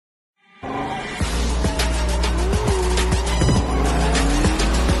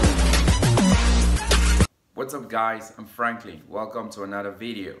What's up guys, I'm Franklin. Welcome to another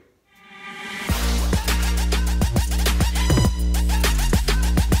video.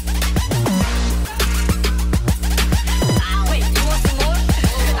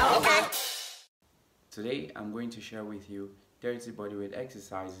 Today I'm going to share with you 30 bodyweight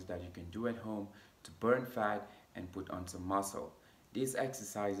exercises that you can do at home to burn fat and put on some muscle. These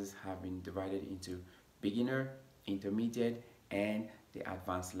exercises have been divided into beginner, intermediate, and the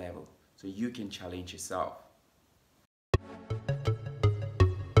advanced level, so you can challenge yourself.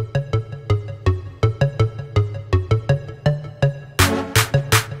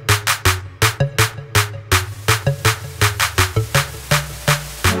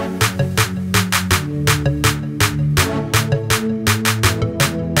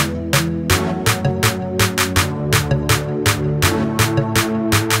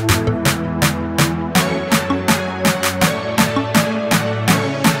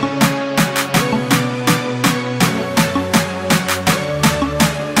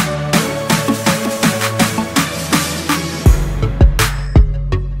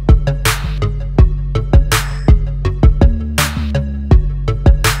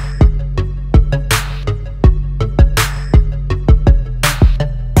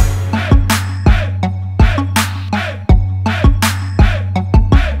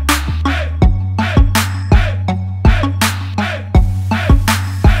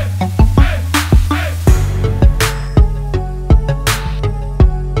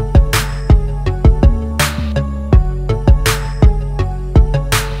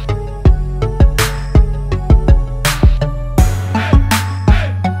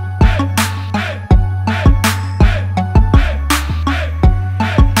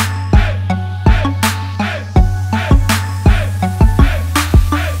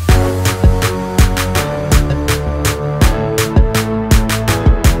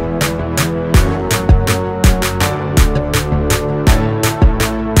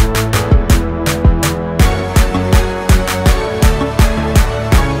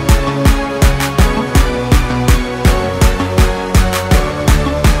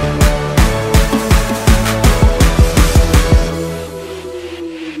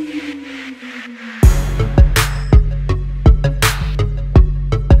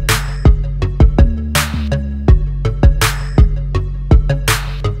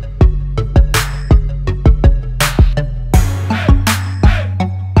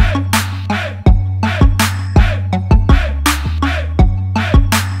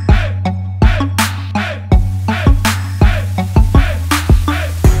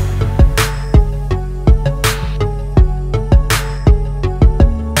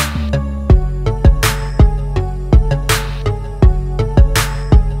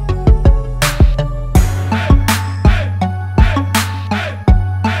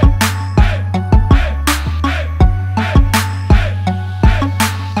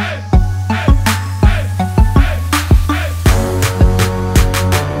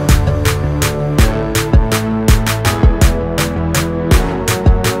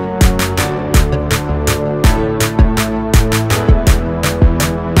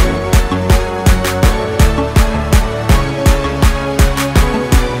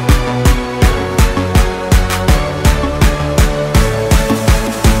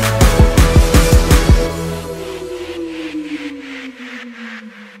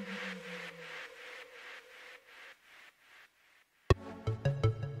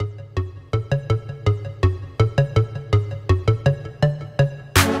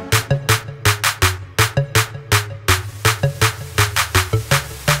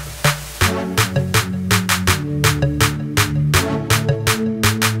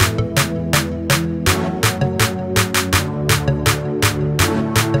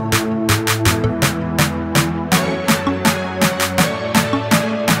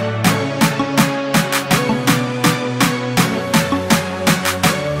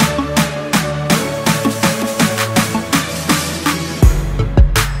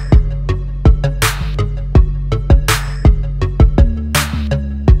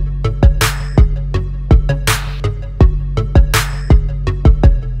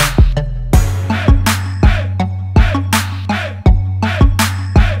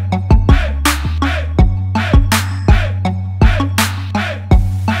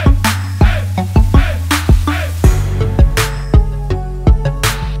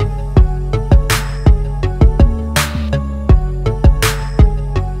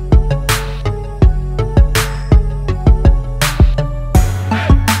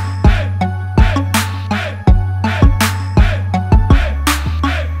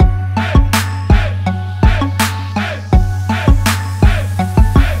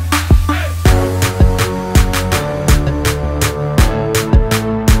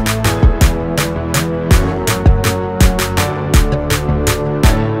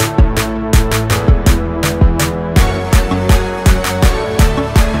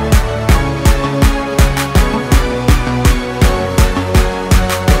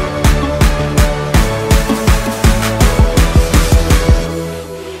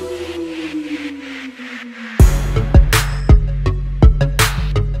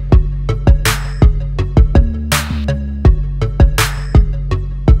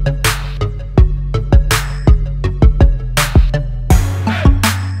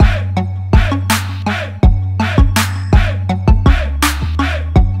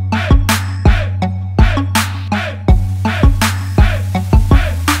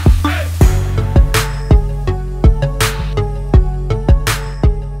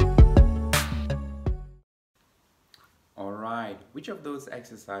 Which of those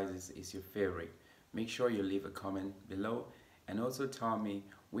exercises is your favorite? Make sure you leave a comment below and also tell me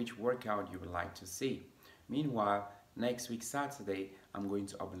which workout you would like to see. Meanwhile, next week Saturday, I'm going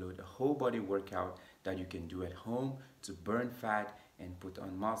to upload a whole body workout that you can do at home to burn fat and put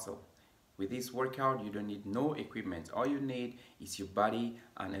on muscle. With this workout, you don't need no equipment. All you need is your body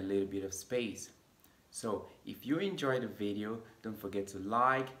and a little bit of space. So if you enjoyed the video, don't forget to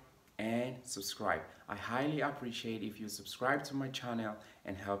like and subscribe. I highly appreciate if you subscribe to my channel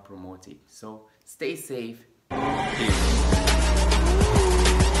and help promote it. So stay safe. Peace.